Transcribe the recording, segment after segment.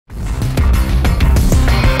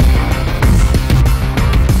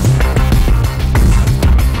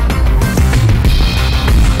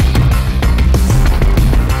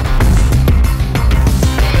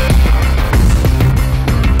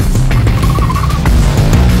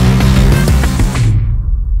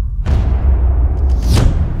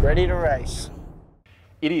race.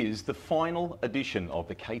 It is the final edition of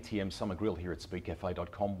the KTM Summer Grill here at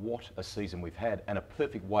speedcafe.com. What a season we've had, and a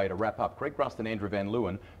perfect way to wrap up. Greg Rust and Andrew Van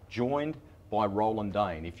Leeuwen, joined by Roland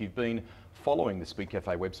Dane. If you've been following the Speed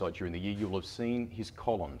Cafe website during the year, you'll have seen his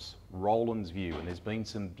columns, Roland's View, and there's been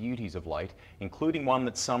some beauties of late, including one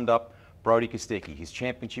that summed up Brodie Kostecki, his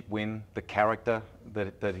championship win, the character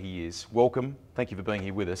that he is. Welcome. Thank you for being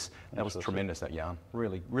here with us. That was tremendous, that yarn.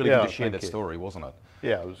 Really good to share that story, wasn't it?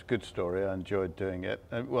 Yeah, it was a good story. I enjoyed doing it.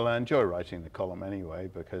 Well, I enjoy writing the column anyway,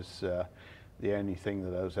 because the only thing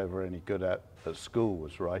that I was ever any good at school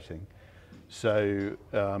was writing. So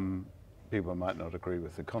people might not agree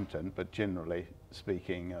with the content, but generally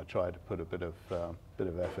speaking, I try to put a bit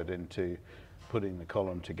of effort into putting the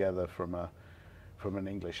column together from an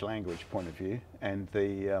English language point of view. And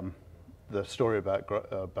the story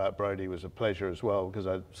about Brodie was a pleasure as well, because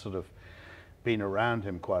I'd sort of been around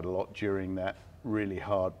him quite a lot during that really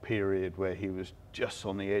hard period where he was just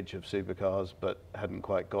on the edge of supercars but hadn't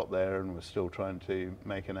quite got there and was still trying to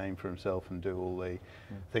make a name for himself and do all the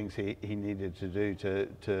things he needed to do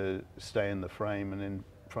to stay in the frame and in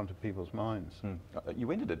front of people's minds. You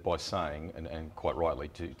ended it by saying, and quite rightly,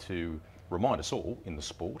 to remind us all in the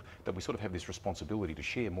sport that we sort of have this responsibility to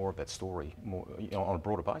share more of that story more, on a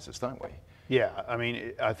broader basis, don't we? Yeah, I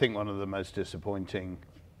mean, I think one of the most disappointing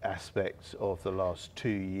aspects of the last 2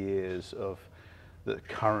 years of the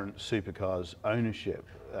current supercars ownership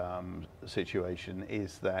situation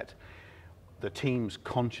is that the teams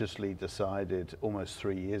consciously decided almost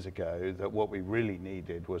 3 years ago that what we really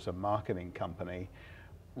needed was a marketing company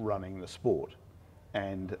running the sport.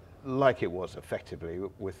 And like it was effectively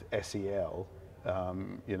with SEL,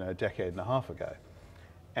 a decade and a half ago.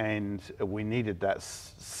 And we needed that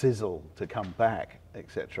sizzle to come back,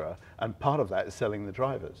 etc. And part of that is selling the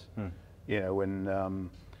drivers.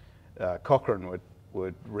 When Cochrane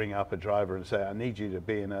would ring up a driver and say, I need you to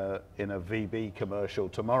be in a VB commercial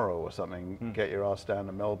tomorrow or something, get your ass down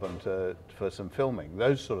to Melbourne for some filming,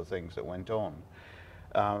 those sort of things that went on.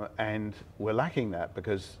 And we're lacking that,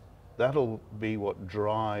 because that'll be what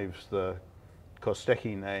drives the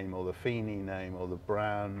Kostecki name or the Feeney name or the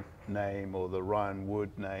Brown name or the Ryan Wood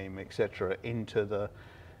name, etc., into the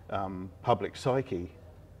public psyche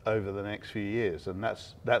over the next few years, and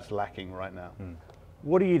that's lacking right now.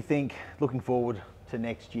 What do you think, looking forward to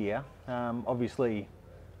next year? Obviously,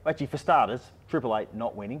 actually for starters, Triple Eight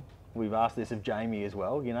not winning. We've asked this of Jamie as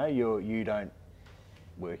well. You don't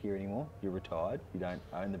work here anymore. You're retired. You don't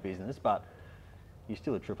own the business, but you're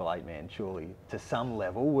still a Triple Eight man, surely, to some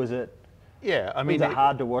level. Was it? Yeah, I mean, is it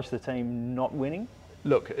hard to watch the team not winning?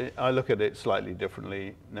 Look, I look at it slightly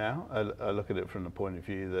differently now. I look at it from the point of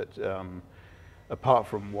view that apart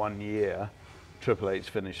from 1 year, Triple Eight's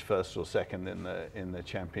finished first or second in the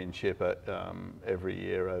championship every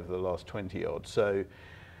year over the last 20 odd. So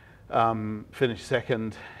finished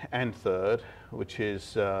second and third, which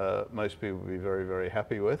is most people would be very, very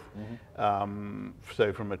happy with.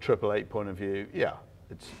 So from a Triple Eight point of view, yeah,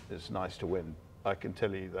 it's nice to win. I can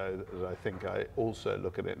tell you though that I think I also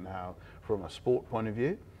look at it now from a sport point of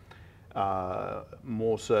view,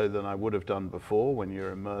 more so than I would have done before. When you're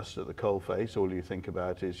immersed at the coalface, all you think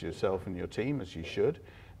about is yourself and your team, as you should.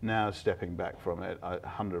 Now stepping back from it, I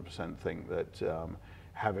 100% think that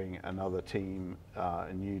having another team,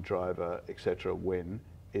 a new driver, etc., win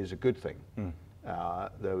is a good thing.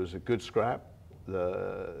 There was a good scrap.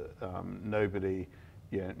 Nobody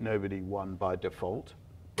won by default.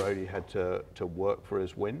 Brodie had to work for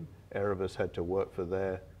his win. Erebus had to work for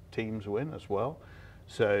their team's win as well.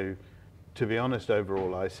 So, to be honest,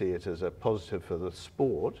 overall, I see it as a positive for the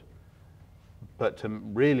sport. But to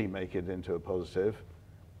really make it into a positive,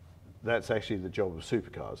 that's actually the job of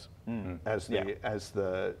supercars, as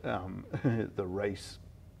the the race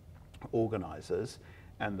organisers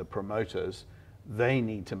and the promoters. They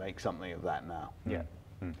need to make something of that now.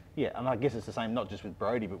 Yeah, and I guess it's the same not just with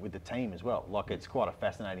Brodie, but with the team as well. Like, it's quite a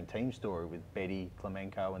fascinating team story with Betty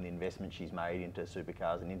Clemenco and the investment she's made into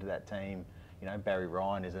supercars and into that team. Barry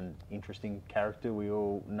Ryan is an interesting character. We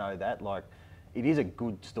all know that. Like, it is a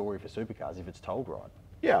good story for supercars if it's told right.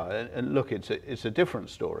 Yeah, and look, it's a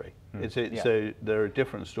different story. So there are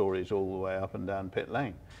different stories all the way up and down pit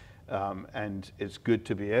lane, and it's good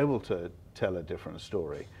to be able to tell a different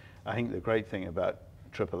story. I think the great thing about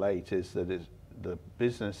Triple Eight is that the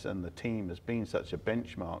business and the team has been such a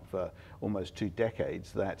benchmark for almost 2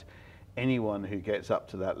 decades that anyone who gets up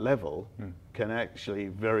to that level can actually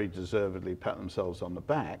very deservedly pat themselves on the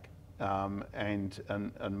back and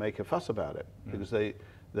make a fuss about it, because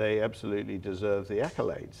they absolutely deserve the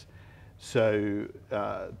accolades. So,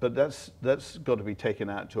 but that's got to be taken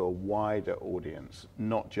out to a wider audience,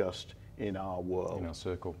 not just in our world. In our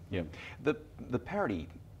circle, yeah. The parity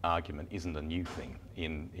argument isn't a new thing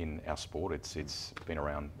in our sport. It's been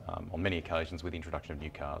around on many occasions with the introduction of new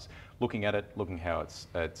cars. Looking at it, looking how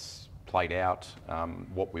it's played out,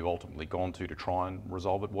 what we've ultimately gone to try and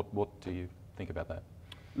resolve it. What do you think about that?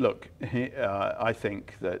 Look, I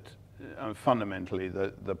think that fundamentally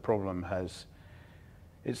the problem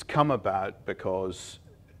it's come about because,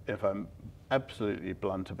 if I'm absolutely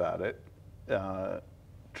blunt about it,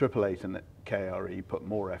 888 and KRE put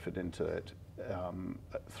more effort into it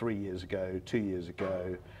 3 years ago, 2 years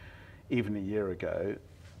ago, even a year ago,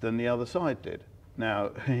 than the other side did.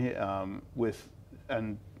 Now, and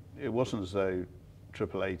it wasn't as though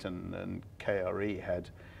 888 and KRE had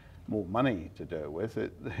more money to do it with.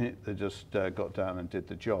 They just got down and did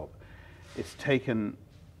the job. It's taken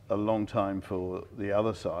a long time for the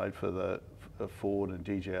other side, for the Ford and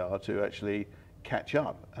DJR, to actually catch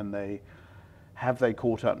up. And have they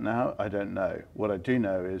caught up now? I don't know. What I do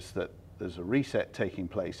know is that there's a reset taking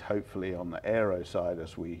place, hopefully on the aero side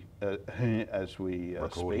as we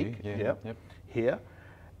speak. Here,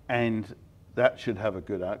 and that should have a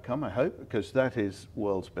good outcome, I hope, because that is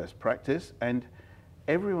world's best practice. And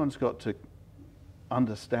everyone's got to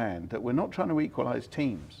understand that we're not trying to equalize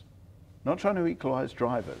teams, not trying to equalize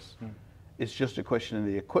drivers. It's just a question of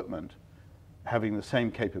the equipment having the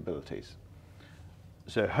same capabilities.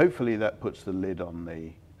 So hopefully that puts the lid on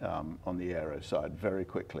the aero side very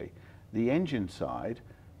quickly. The engine side,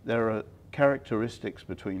 there are characteristics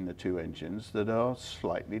between the two engines that are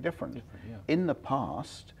slightly different. In the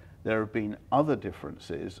past, there have been other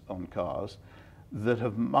differences on cars that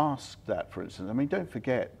have masked that. For instance, I mean, don't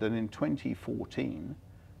forget that in 2014,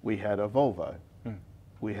 we had a Volvo,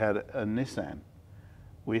 we had a Nissan,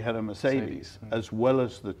 we had a Mercedes, as well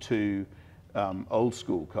as the two old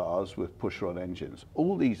school cars with pushrod engines.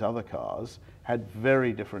 All these other cars had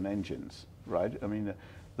very different engines, right? I mean,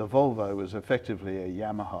 the Volvo was effectively a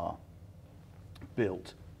Yamaha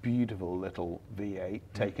built, beautiful little V8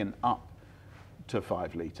 taken up to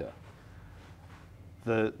 5 litre.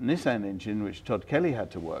 The Nissan engine, which Todd Kelly had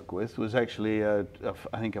to work with, was actually I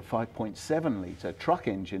think a 5.7 litre truck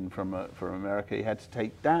engine from America he had to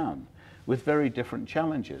take down, with very different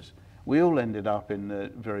challenges. We all ended up in a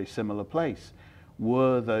very similar place.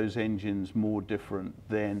 Were those engines more different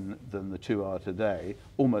then than the two are today?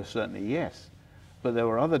 Almost certainly yes. But there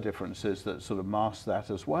were other differences that sort of masked that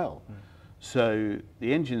as well. So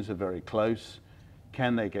the engines are very close.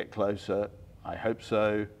 Can they get closer? I hope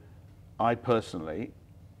so. I personally,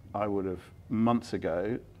 months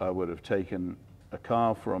ago, I would have taken a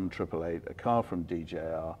car from 888, a car from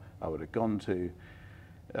DJR. I would have gone to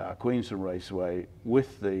Queensland Raceway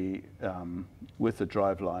with the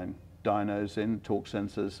driveline dynos in, torque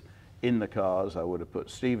sensors in the cars. I would have put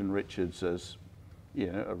Stephen Richards as,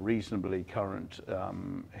 you know, a reasonably current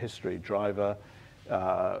history driver,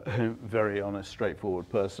 very honest, straightforward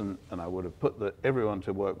person, and I would have put everyone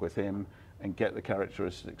to work with him and get the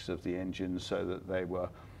characteristics of the engines so that they were,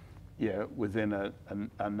 within a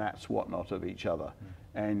gnat's whatnot of each other.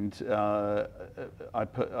 And I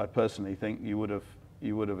personally think you would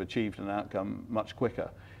have achieved an outcome much quicker.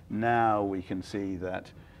 Now we can see that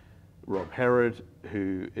Rob Herod,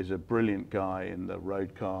 who is a brilliant guy in the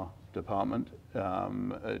road car department,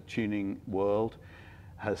 tuning world,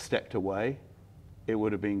 has stepped away. It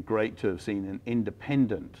would have been great to have seen an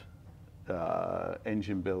independent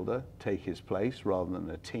engine builder take his place rather than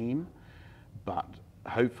a team, but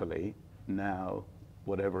hopefully now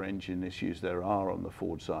whatever engine issues there are on the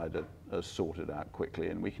Ford side are sorted out quickly,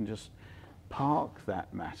 and we can just park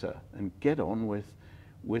that matter and get on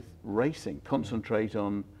with racing. Concentrate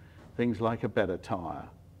on things like a better tyre,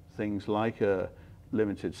 things like a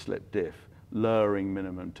limited slip diff, lowering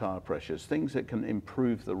minimum tyre pressures, things that can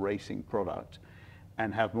improve the racing product,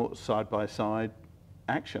 and have more side-by-side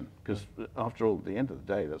action, because after all, at the end of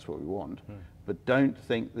the day, that's what we want. But don't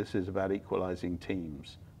think this is about equalizing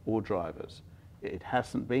teams or drivers. It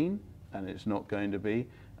hasn't been, and it's not going to be,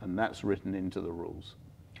 and that's written into the rules.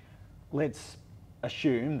 Let's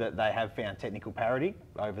assume that they have found technical parity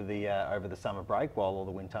over the summer break while all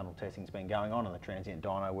the wind tunnel testing's been going on and the transient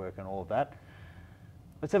dyno work and all of that.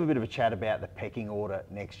 Let's have a bit of a chat about the pecking order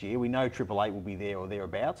next year. We know 888 will be there or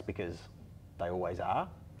thereabouts because they always are.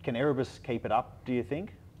 Can Erebus keep it up, do you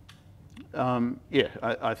think? Yeah,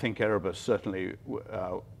 I think Erebus certainly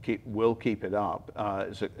will keep it up.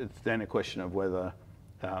 It's then a question of whether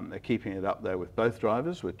they're keeping it up there with both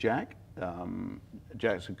drivers, with Jack.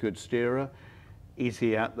 Jack's a good steerer. Is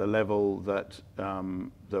he at the level that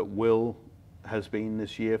Will has been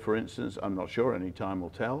this year, for instance? I'm not sure. Only time will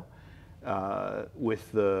tell. But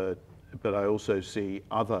I also see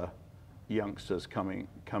other youngsters coming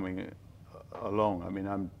along. I mean,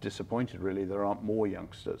 I'm disappointed really there aren't more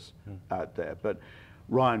youngsters out there. But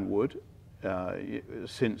Ryan Wood,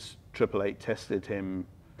 since Triple Eight tested him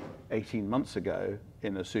 18 months ago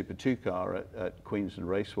in a Super 2 car at Queensland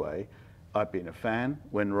Raceway, I've been a fan.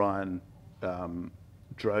 When Ryan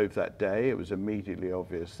drove that day, it was immediately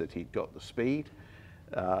obvious that he'd got the speed.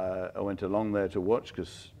 I went along there to watch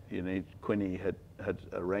because Quinny had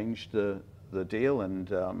arranged the deal and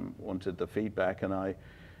wanted the feedback, and I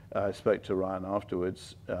spoke to Ryan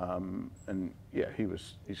afterwards, and yeah,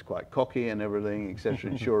 he's quite cocky and everything, etc.,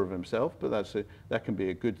 and sure of himself. But that can be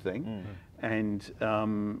a good thing. And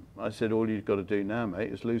I said, all you've got to do now,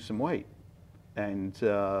 mate, is lose some weight. And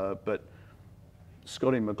but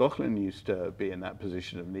Scotty McLaughlin used to be in that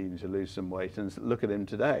position of needing to lose some weight, and look at him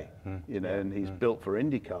today, and he's built for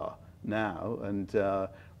IndyCar now, and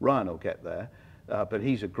Ryan will get there, but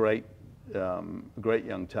he's a great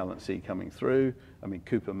young talent coming through. I mean,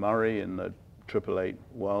 Cooper Murray in the Triple Eight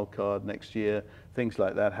wildcard next year, things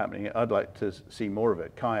like that happening. I'd like to see more of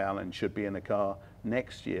it. Kai Allen should be in a car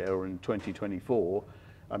next year or in 2024.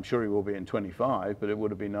 I'm sure he will be in 25, but it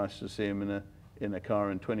would have been nice to see him in a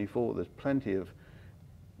car in 24. There's plenty of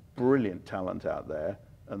brilliant talent out there,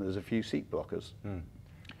 and there's a few seat blockers.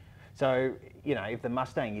 So, if the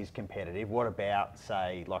Mustang is competitive, what about,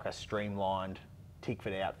 say, like a streamlined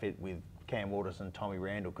Tickford outfit with Cam Waters and Tommy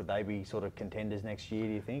Randall? Could they be sort of contenders next year,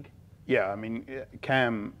 do you think? Yeah, I mean,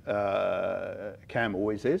 Cam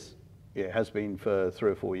always is. It has been for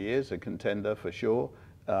 3 or 4 years, a contender for sure.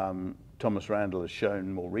 Thomas Randall has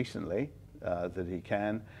shown more recently that he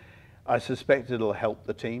can. I suspect it'll help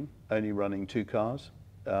the team, only running 2 cars.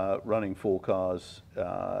 Running 4 cars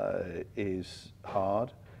is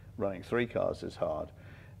hard. Running 3 cars is hard.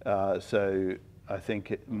 So I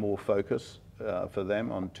think more focus for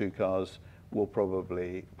them on 2 cars will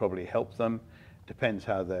probably help them. Depends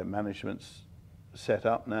how their management's set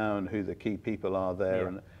up now and who the key people are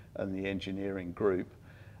there, and the engineering group.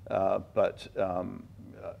 But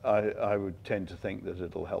I would tend to think that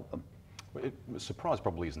it'll help them. Surprise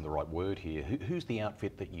probably isn't the right word here. Who's the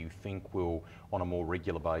outfit that you think will, on a more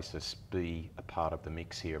regular basis, be a part of the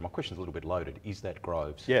mix here? My question's a little bit loaded. Is that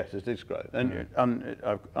Groves? Yes, it is Groves, and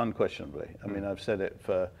unquestionably. I mean, I've said it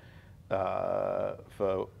for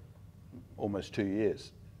almost 2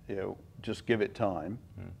 years. Just give it time,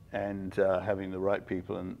 and having the right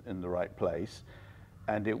people in the right place,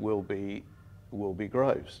 and it will be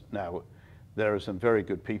Groves. Now, there are some very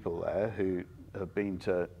good people there who have been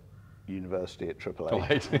to university at Triple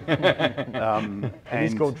Eight.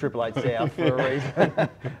 It's called Triple Eight South for a reason.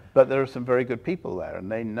 But there are some very good people there,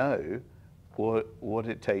 and they know what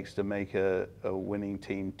it takes to make a winning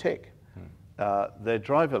team tick. Their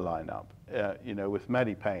driver lineup, with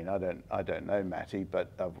Matty Payne, I don't know Matty,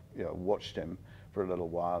 but I've watched him for a little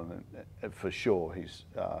while, and for sure he's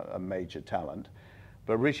a major talent.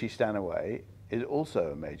 But Richie Stanaway is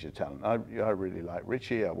also a major talent. I really like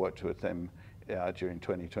Richie. I worked with him during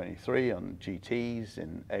 2023 on GTs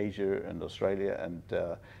in Asia and Australia, and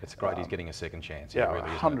it's great he's getting a second chance. Yeah, really,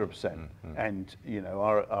 100%. And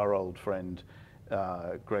our old friend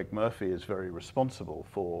Greg Murphy is very responsible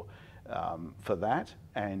for that,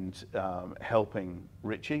 and helping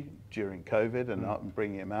Richie during COVID and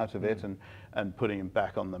bringing him out of it and putting him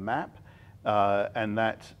back on the map. And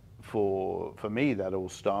that for me, that all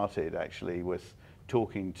started actually with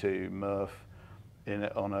talking to Murph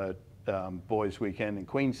on a boys' weekend in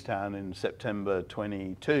Queenstown in September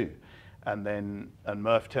 22, and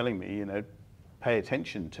Murph telling me, pay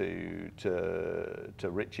attention to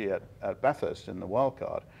Richie at Bathurst in the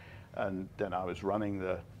wildcard, and then I was running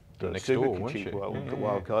the Super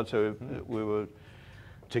wildcard, so we were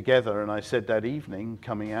together, and I said that evening,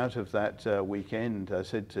 coming out of that weekend, I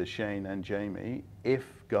said to Shane and Jamie, if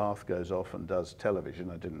Garth goes off and does television,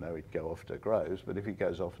 I didn't know he'd go off to Groves, but if he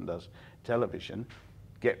goes off and does television,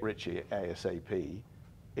 get Richie ASAP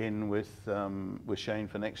in with Shane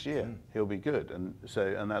for next year. He'll be good, and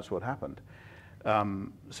that's what happened.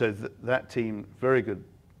 So that team, very good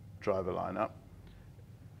driver lineup,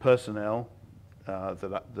 personnel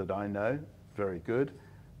that I know, very good.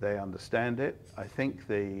 They understand it. I think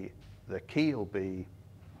the key will be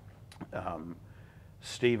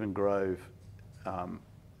Stephen Grove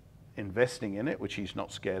investing in it, which he's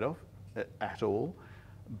not scared of at all,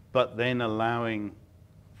 but then allowing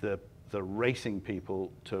the racing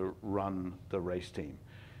people to run the race team,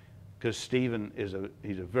 because Stephen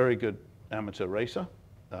he's a very good amateur racer,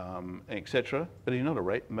 etc. But he's not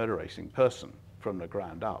a motor racing person from the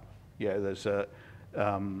ground up. Yeah, there's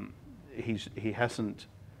he hasn't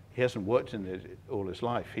he hasn't worked in it all his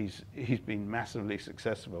life. He's been massively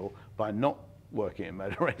successful by not working in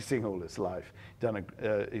motor racing all his life.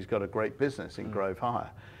 He's got a great business in Grove Hire,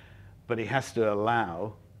 but he has to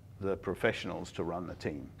allow the professionals to run the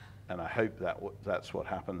team. And I hope that's what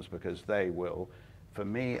happens, because they will, for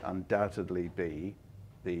me, undoubtedly be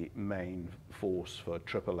the main force for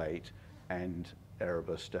 888 and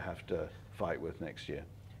Erebus to have to fight with next year.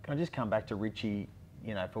 Can I just come back to Richie,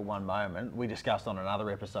 you know, for one moment? We discussed on another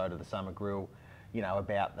episode of the Summer Grill, you know,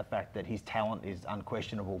 about the fact that his talent is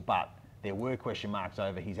unquestionable, but there were question marks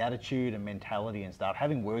over his attitude and mentality and stuff.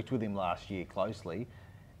 Having worked with him last year closely,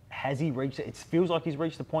 has he reached it? It feels like he's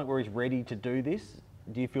reached the point where he's ready to do this.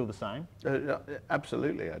 Do you feel the same?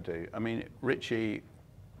 Absolutely, I do. I mean, Richie,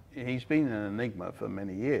 he's been an enigma for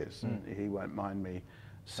many years, and he won't mind me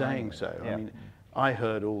saying so. Yeah. I mean, I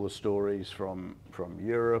heard all the stories from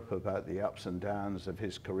Europe about the ups and downs of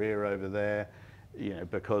his career over there, you know,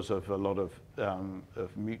 because of a lot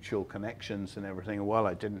of mutual connections and everything. And while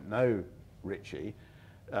I didn't know Richie,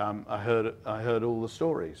 I heard all the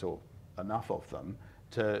stories, or enough of them,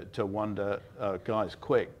 to wonder, guy's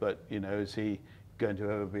quick, but you know, is he going to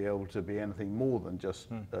ever be able to be anything more than just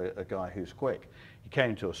a guy who's quick? He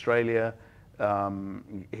came to Australia.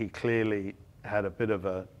 He clearly had a bit of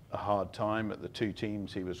a hard time at the two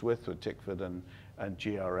teams he was with Tickford and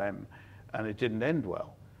GRM, and it didn't end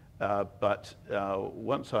well. But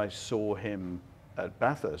once I saw him at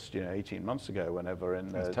Bathurst, you know, 18 months ago, whenever in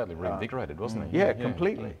he was totally reinvigorated, wasn't he? Yeah,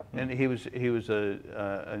 completely. And he was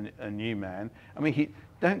a new man. I mean,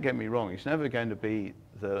 don't get me wrong, he's never going to be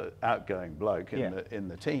the outgoing bloke in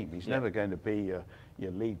the team. He's never going to be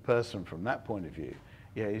your lead person from that point of view.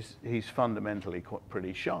 Yeah, he's fundamentally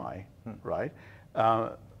pretty shy, right?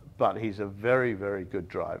 But he's a very, very good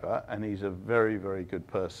driver, and he's a very, very good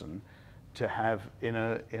person to have in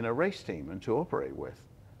a race team and to operate with.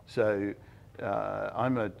 So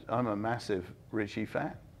I'm a massive Richie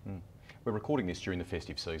fan. We're recording this during the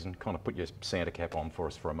festive season. Kind of put your Santa cap on for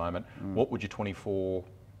us for a moment. What would your 24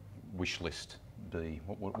 wish list be?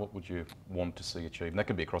 What would you want to see achieved? And that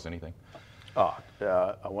could be across anything. I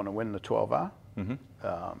want to win the 12R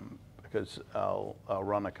because I'll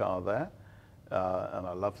run a car there, and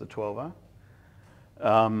I love the 12R.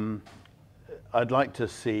 I'd like to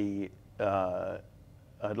see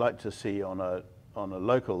on a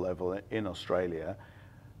local level in Australia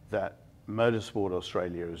that Motorsport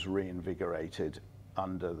Australia is reinvigorated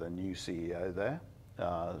under the new CEO there,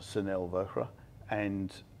 Sunil Vokra,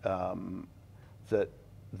 and that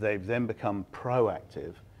they've then become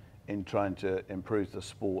proactive in trying to improve the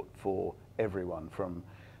sport for everyone from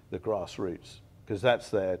the grassroots, because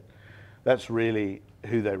that's really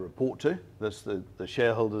who they report to. That's the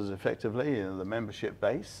shareholders, effectively, you know, the membership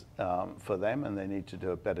base for them, and they need to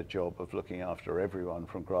do a better job of looking after everyone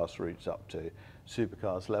from grassroots up to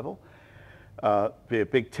Supercars level. Be a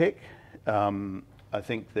big tick. I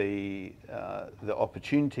think the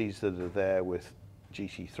opportunities that are there with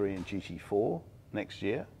GT3 and GT4 next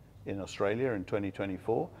year in Australia in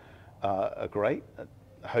 2024 are great.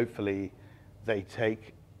 Hopefully they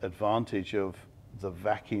take advantage of the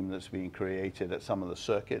vacuum that's being created at some of the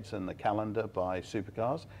circuits and the calendar by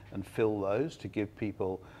Supercars and fill those to give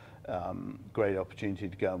people great opportunity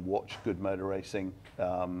to go and watch good motor racing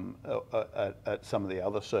at some of the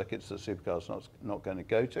other circuits that Supercars not going to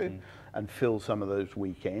go to, and fill some of those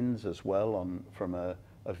weekends as well from a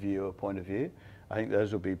viewer point of view. I think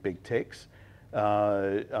those will be big ticks.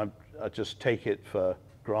 I just take it for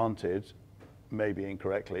granted, maybe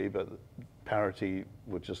incorrectly, but parity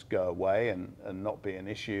would just go away and not be an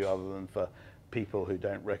issue, other than for people who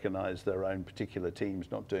don't recognise their own particular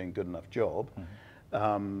teams not doing a good enough job.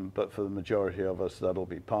 But for the majority of us, that'll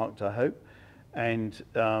be parked, I hope. And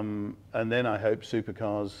then I hope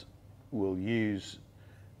Supercars will use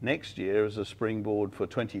next year as a springboard for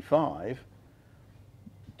 25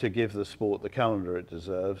 to give the sport the calendar it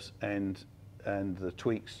deserves, and the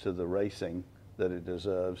tweaks to the racing that it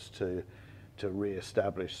deserves to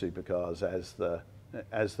re-establish Supercars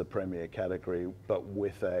as the premier category, but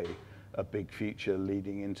with a big future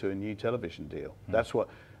leading into a new television deal. That's what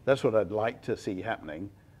I'd like to see happening,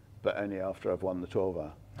 but only after I've won the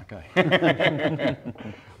 12R. Okay.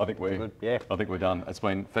 I think we're done. It's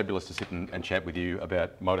been fabulous to sit and chat with you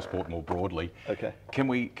about motorsport more broadly. Okay.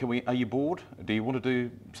 Are you bored? Do you want to do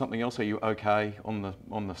something else? Are you okay on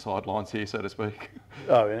the sidelines here, so to speak?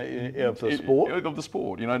 Oh, of the sport? Of the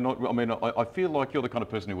sport, you know. I feel like you're the kind of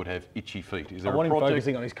person who would have itchy feet. Is there I want a project? him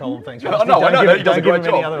focusing on his column things. I know he does a great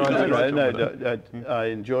job. I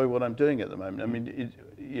enjoy what I'm doing at the moment. I mean,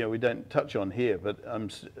 we don't touch on here, but I'm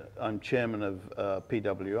chairman of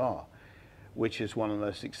PWR, which is one of the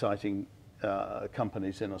most exciting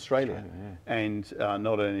companies in Australia. And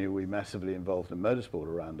not only are we massively involved in motorsport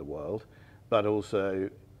around the world, but also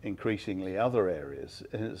increasingly other areas,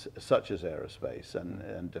 such as aerospace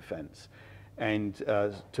and defence. And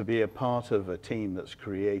to be a part of a team that's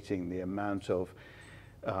creating the amount of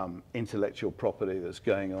intellectual property that's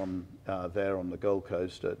going on there on the Gold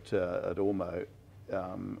Coast at Ormo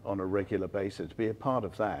on a regular basis, to be a part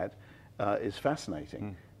of that is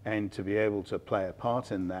fascinating. And to be able to play a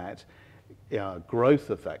part in that growth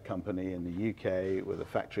of that company in the UK with a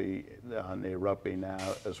factory near Rugby now,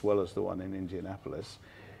 as well as the one in Indianapolis,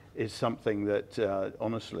 is something that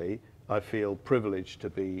honestly I feel privileged to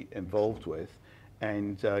be involved with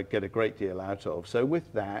and get a great deal out of. So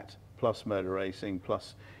with that, plus motor racing,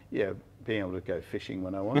 plus being able to go fishing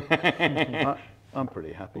when I want, I'm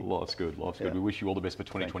pretty happy. Life's good, life's good. We wish you all the best for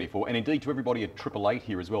 2024. And indeed to everybody at 888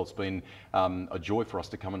 here as well. It's been a joy for us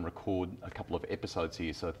to come and record a couple of episodes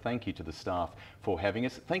here. So thank you to the staff for having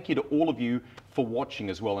us. Thank you to all of you for watching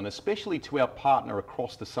as well, and especially to our partner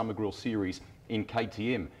across the Summer Grill series in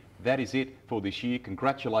KTM. That is it for this year.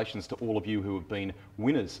 Congratulations to all of you who have been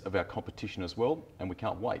winners of our competition as well, and we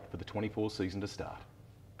can't wait for the 24 season to start.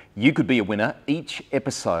 You could be a winner each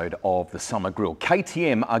episode of the Summer Grill.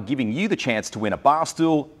 KTM are giving you the chance to win a bar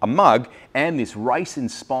stool, a mug, and this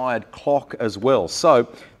race-inspired clock as well.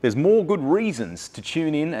 So there's more good reasons to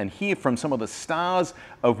tune in and hear from some of the stars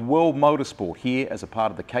of world motorsport here as a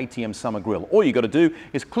part of the KTM Summer Grill. All you got to do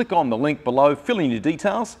is click on the link below, fill in your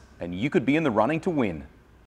details, and you could be in the running to win.